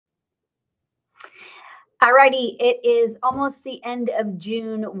Alrighty, it is almost the end of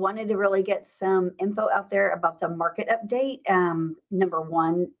June. Wanted to really get some info out there about the market update. Number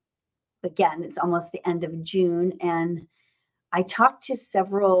one, again, it's almost the end of June, and I talked to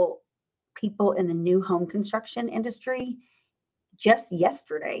several people in the new home construction industry just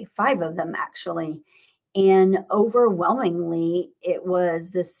yesterday, 5 of them actually, and overwhelmingly, it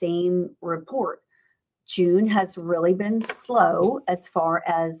was the same report. June has really been slow as far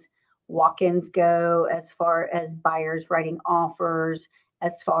as walk-ins go, as far as buyers writing offers,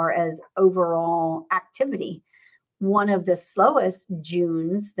 as far as overall activity. One of the slowest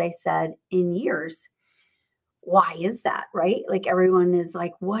Junes, they said, in years. Why is that, right? Like everyone is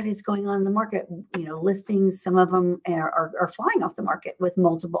like, what is going on in the market? You know, listings, some of them are flying off the market with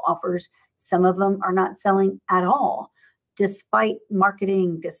multiple offers. Some of them are not selling at all, despite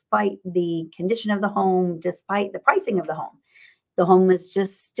marketing, despite the condition of the home, despite the pricing of the home. The home is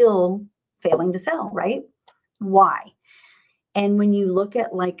just still failing to sell, right? Why? And when you look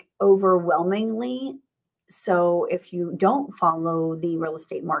at like overwhelmingly, so if you don't follow the real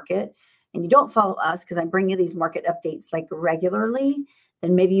estate market and you don't follow us, because I bring you these market updates like regularly,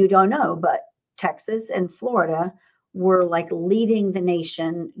 then maybe you don't know, but Texas and Florida were like leading the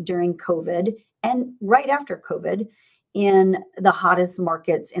nation during COVID and right after COVID in the hottest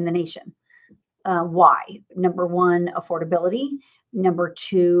markets in the nation. Why? Number one, affordability. Number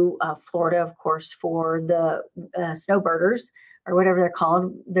two, Florida, of course, for the snowbirders or whatever they're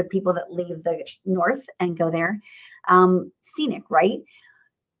called, the people that leave the north and go there. Scenic, right?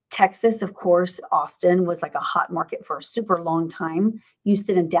 Texas, of course, Austin was like a hot market for a super long time.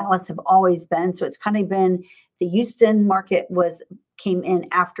 Houston and Dallas have always been. So it's kind of been the Houston market came in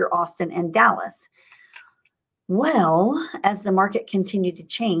after Austin and Dallas. Well, as the market continued to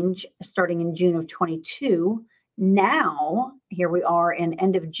change starting in June of 22, now here we are in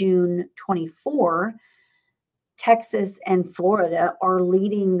end of June 24, Texas and Florida are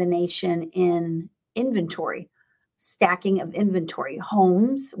leading the nation in inventory. Stacking of inventory.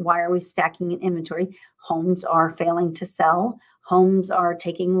 Homes, why are we stacking in inventory? Homes are failing to sell. Homes are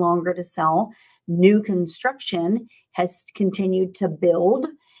taking longer to sell. New construction has continued to build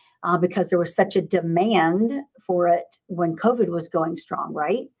because there was such a demand for it when COVID was going strong,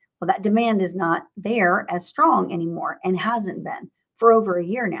 right? Well, that demand is not there as strong anymore and hasn't been for over a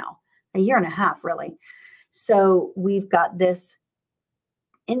year now, a year and a half, really. So we've got this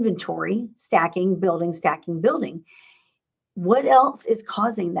inventory, stacking, building, stacking, building. What else is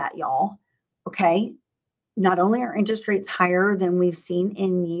causing that, y'all? Okay. Not only are interest rates higher than we've seen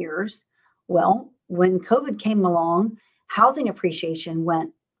in years, well, when COVID came along, housing appreciation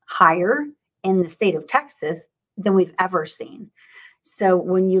went higher in the state of Texas than we've ever seen. So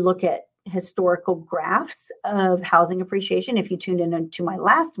when you look at historical graphs of housing appreciation, if you tuned into my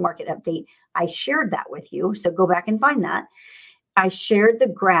last market update, I shared that with you. So go back and find that. I shared the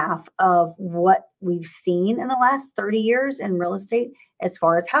graph of what we've seen in the last 30 years in real estate as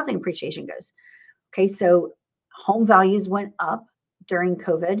far as housing appreciation goes. Okay, so home values went up during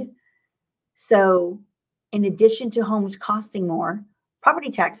COVID. So in addition to homes costing more, property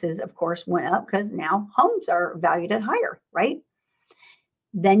taxes, of course, went up because now homes are valued at higher, right?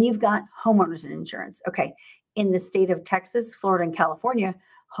 Then you've got homeowners insurance. Okay, in the state of Texas, Florida, and California,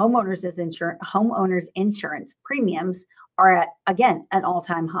 homeowners insurance premiums are at, again, an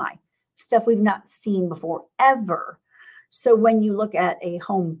all-time high. Stuff we've not seen before, ever. So when you look at a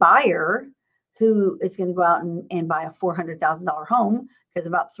home buyer who is going to go out and buy a $400,000 home, because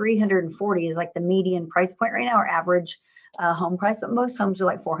about 340 is like the median price point right now, or average home price, but most homes are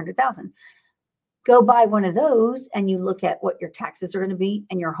like 400,000. Go buy one of those and you look at what your taxes are going to be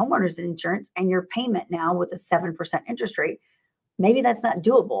and your homeowner's insurance and your payment now with a 7% interest rate. Maybe that's not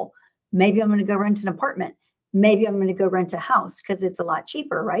doable. Maybe I'm going to go rent an apartment. Maybe I'm going to go rent a house because it's a lot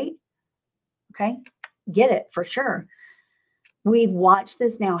cheaper, right? Okay, get it for sure. We've watched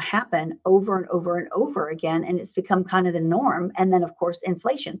this now happen over and over and over again, and it's become kind of the norm. And then, of course,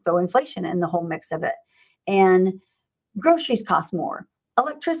 inflation, throw inflation in the whole mix of it. And groceries cost more,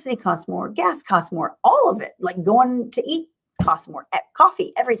 electricity costs more, gas costs more, all of it, like going to eat costs more,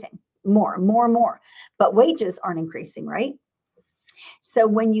 coffee, everything, more and more. But wages aren't increasing, right? So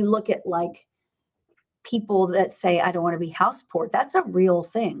when you look at like people that say, I don't want to be house poor, that's a real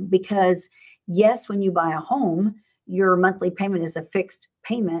thing because yes, when you buy a home, your monthly payment is a fixed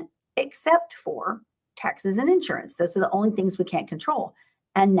payment, except for taxes and insurance. Those are the only things we can't control.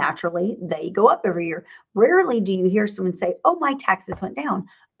 And naturally, they go up every year. Rarely do you hear someone say, oh, my taxes went down.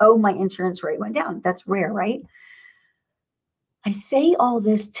 Oh, my insurance rate went down. That's rare, right? I say all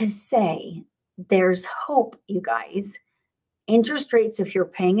this to say there's hope, you guys. Interest rates, if you're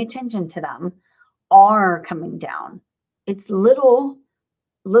paying attention to them, are coming down. It's little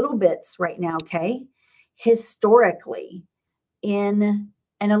bits right now, okay? Historically, in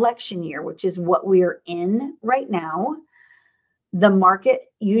an election year, which is what we're in right now, the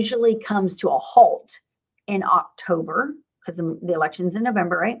market usually comes to a halt in October because the election's in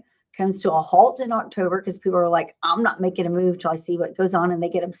November, right? Comes to a halt in October because people are like, I'm not making a move till I see what goes on. And they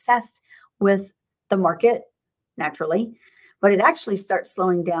get obsessed with the market naturally, but it actually starts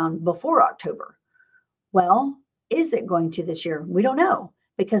slowing down before October. Well, is it going to this year? We don't know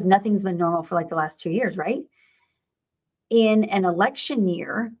because nothing's been normal for like the last 2 years, right? In an election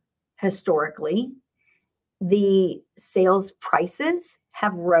year, historically, the sales prices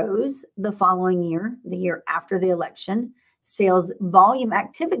have rose the following year, the year after the election. Sales volume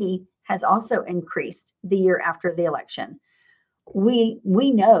activity has also increased the year after the election. We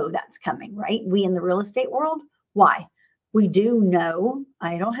know that's coming, right? We in the real estate world. Why? We do know,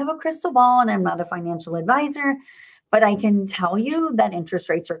 I don't have a crystal ball and I'm not a financial advisor, but I can tell you that interest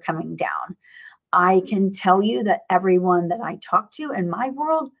rates are coming down. I can tell you that everyone that I talk to in my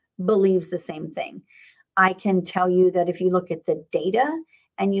world believes the same thing. I can tell you that if you look at the data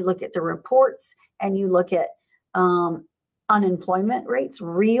and you look at the reports and you look at unemployment rates,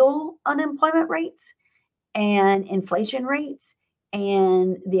 real unemployment rates, and inflation rates,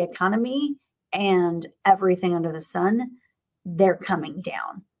 and the economy and everything under the sun, they're coming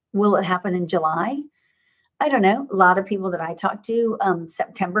down. Will it happen in July? I don't know. A lot of people that I talk to,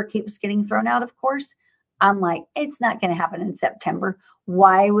 September keeps getting thrown out, of course. I'm like, it's not going to happen in September.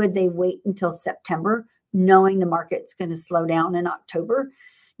 Why would they wait until September, knowing the market's going to slow down in October?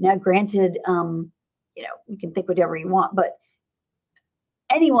 Now, granted, you can think whatever you want, but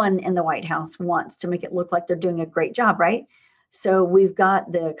anyone in the White House wants to make it look like they're doing a great job, right? So we've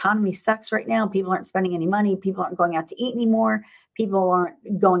got the economy sucks right now. People aren't spending any money. People aren't going out to eat anymore. People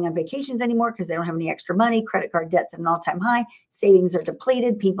aren't going on vacations anymore because they don't have any extra money. Credit card debt's at an all-time high. Savings are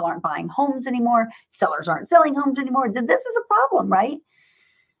depleted. People aren't buying homes anymore. Sellers aren't selling homes anymore. This is a problem, right?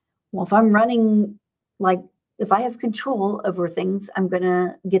 Well, if I'm running, like, if I have control over things, I'm going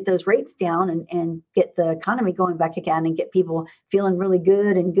to get those rates down and get the economy going back again and get people feeling really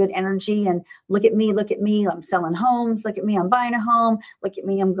good and good energy. And look at me, I'm selling homes. Look at me, I'm buying a home. Look at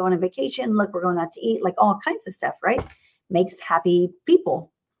me, I'm going on vacation. Look, we're going out to eat, like all kinds of stuff, right? Makes happy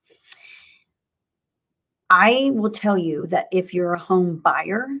people. I will tell you that if you're a home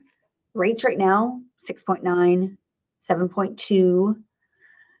buyer, rates right now, 6.9, 7.2,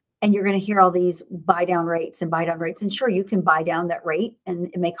 and you're going to hear all these buy down rates. And sure, you can buy down that rate and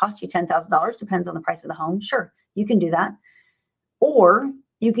it may cost you $10,000, depends on the price of the home. Sure, you can do that. Or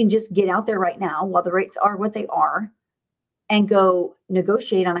you can just get out there right now while the rates are what they are and go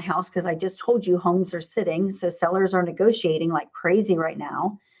negotiate on a house, because I just told you homes are sitting. So sellers are negotiating like crazy right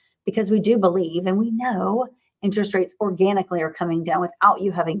now because we do believe and we know interest rates organically are coming down without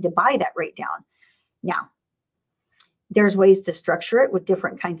you having to buy that rate down. Now, there's ways to structure it with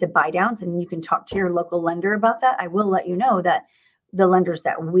different kinds of buy downs, and you can talk to your local lender about that. I will let you know that the lenders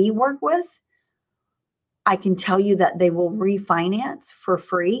that we work with, I can tell you that they will refinance for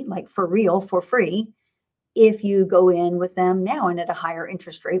free, like for real, for free, if you go in with them now and at a higher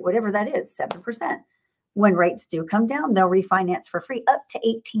interest rate, whatever that is, 7%. When rates do come down, they'll refinance for free up to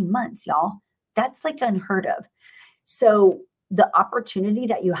 18 months, y'all. That's like unheard of. So the opportunity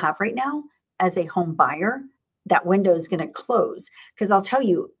that you have right now as a home buyer, that window is going to close. Because I'll tell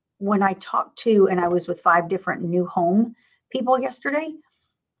you, when I talked to, and I was with 5 different new home people yesterday,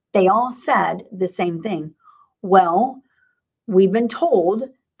 they all said the same thing. Well, we've been told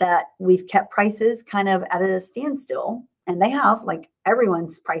that we've kept prices kind of at a standstill, and they have, like,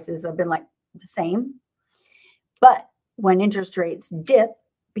 everyone's prices have been like the same. But when interest rates dip,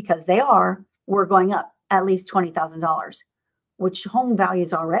 because they are, we're going up at least $20,000, which home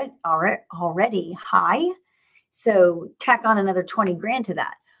values are already high. So tack on another 20 grand to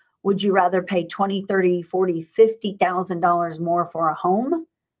that. Would you rather pay $20, $30, $40, $50,000 more for a home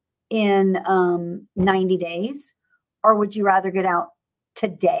in 90 days? Or would you rather get out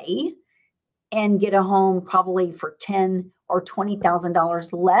today and get a home probably for $10,000 or $20,000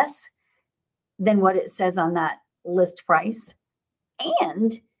 less than what it says on that list price,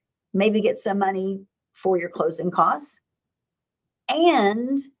 and maybe get some money for your closing costs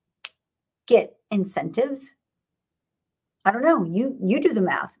and get incentives? I don't know. You do the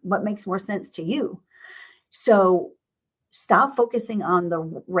math. What makes more sense to you? So stop focusing on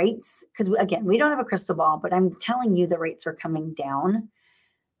the rates, because again, we don't have a crystal ball, but I'm telling you the rates are coming down.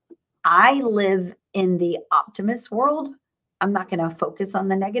 I live in the optimist world. I'm not going to focus on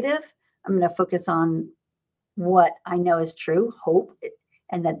the negative. I'm going to focus on what I know is true, hope.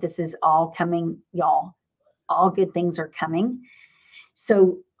 and that this is all coming, y'all. All good things are coming.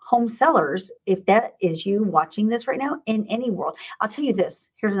 So home sellers, if that is you watching this right now in any world, I'll tell you this.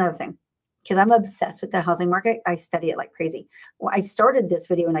 Here's another thing, because I'm obsessed with the housing market. I study it like crazy. Well, I started this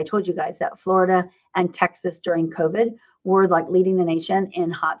video and I told you guys that Florida and Texas during COVID were like leading the nation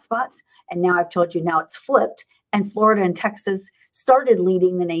in hotspots. And now I've told you now it's flipped, and Florida and Texas started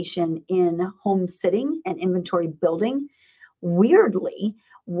leading the nation in home sitting and inventory building. Weirdly,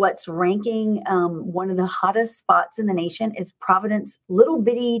 what's ranking one of the hottest spots in the nation is Providence, little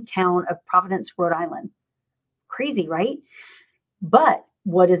bitty town of Providence, Rhode Island. Crazy, right? But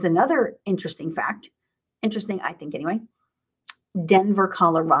what is another interesting fact, interesting, I think anyway, Denver,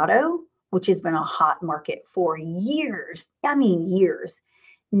 Colorado, which has been a hot market for years, I mean years,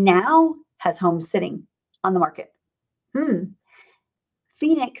 now has home sitting on the market.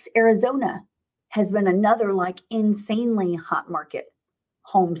 Phoenix, Arizona has been another like insanely hot market,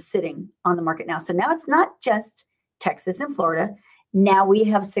 home sitting on the market now. So now it's not just Texas and Florida. Now we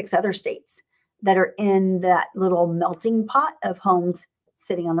have 6 other states that are in that little melting pot of homes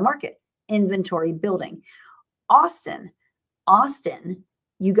sitting on the market, inventory building. Austin,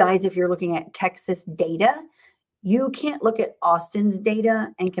 you guys, if you're looking at Texas data, you can't look at Austin's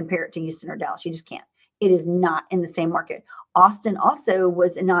data and compare it to Houston or Dallas. You just can't. It is not in the same market. Austin also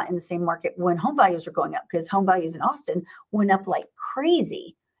was not in the same market when home values were going up, because home values in Austin went up like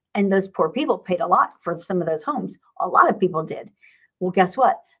crazy. And those poor people paid a lot for some of those homes. A lot of people did. Well, guess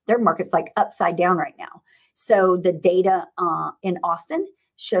what? Their market's like upside down right now. So the data in Austin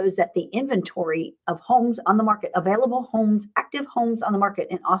shows that the inventory of homes on the market, available homes, active homes on the market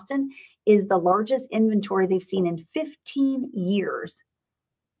in Austin is the largest inventory they've seen in 15 years.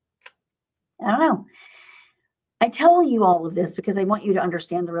 I don't know. I tell you all of this because I want you to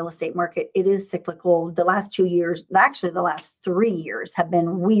understand the real estate market. It is cyclical. The last 2 years, actually the last 3 years have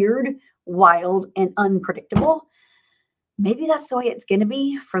been weird, wild, and unpredictable. Maybe that's the way it's going to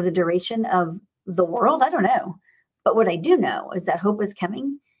be for the duration of the world. I don't know. But what I do know is that hope is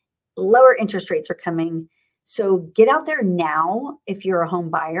coming. Lower interest rates are coming. So get out there now if you're a home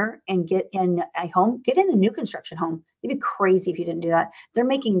buyer and get in a home, get in a new construction home. It'd be crazy if you didn't do that. They're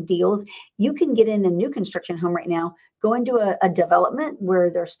making deals. You can get in a new construction home right now, go into a development where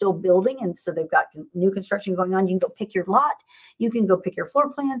they're still building. And so they've got new construction going on. You can go pick your lot. You can go pick your floor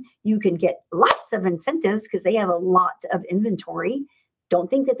plan. You can get lots of incentives because they have a lot of inventory. Don't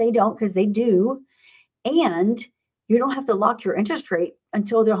think that they don't, because they do. And you don't have to lock your interest rate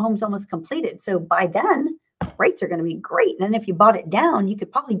until their home's almost completed. So by then, rates are going to be great. And then if you bought it down, you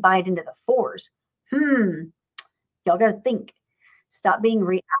could probably buy it into the 4s. Y'all got to think. Stop being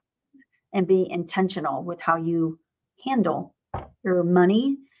reactive and be intentional with how you handle your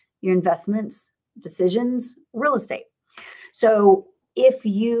money, your investments, decisions, real estate. So if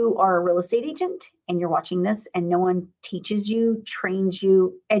you are a real estate agent and you're watching this and no one teaches you, trains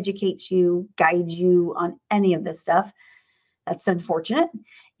you, educates you, guides you on any of this stuff, that's unfortunate.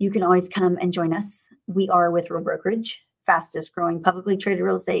 You can always come and join us. We are with Real Brokerage, fastest growing publicly traded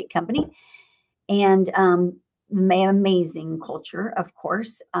real estate company. And amazing culture, of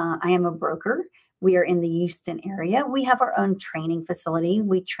course. I am a broker. We are in the Houston area. We have our own training facility.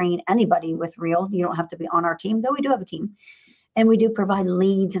 We train anybody with Real. You don't have to be on our team, though we do have a team. And we do provide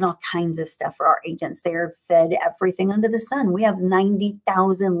leads and all kinds of stuff for our agents. They're fed everything under the sun. We have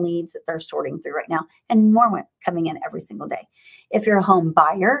 90,000 leads that they're sorting through right now, and more coming in every single day. If you're a home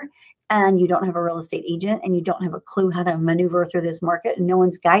buyer and you don't have a real estate agent and you don't have a clue how to maneuver through this market and no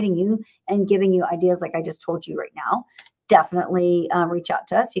one's guiding you and giving you ideas like I just told you right now, definitely reach out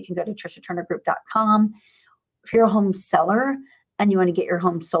to us. You can go to triciaturnergroup.com. If you're a home seller and you want to get your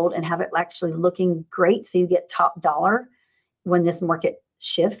home sold and have it actually looking great so you get top dollar when this market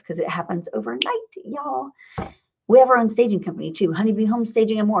shifts, because it happens overnight, y'all. We have our own staging company too, Honeybee Home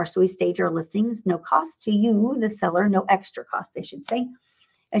Staging and More. So we stage our listings, no cost to you, the seller, no extra cost, I should say.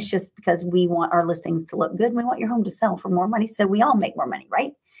 It's just because we want our listings to look good. And we want your home to sell for more money, so we all make more money,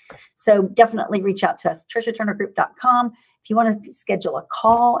 right? So definitely reach out to us, triciaturnergroup.com. If you want to schedule a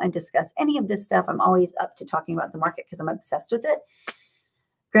call and discuss any of this stuff, I'm always up to talking about the market because I'm obsessed with it.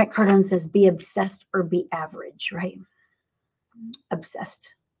 Grant Cardone says, be obsessed or be average, right?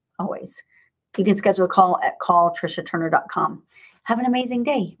 Obsessed, always. You can schedule a call at calltriciaturner.com. Have an amazing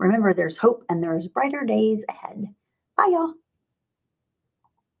day. Remember, there's hope and there's brighter days ahead. Bye, y'all.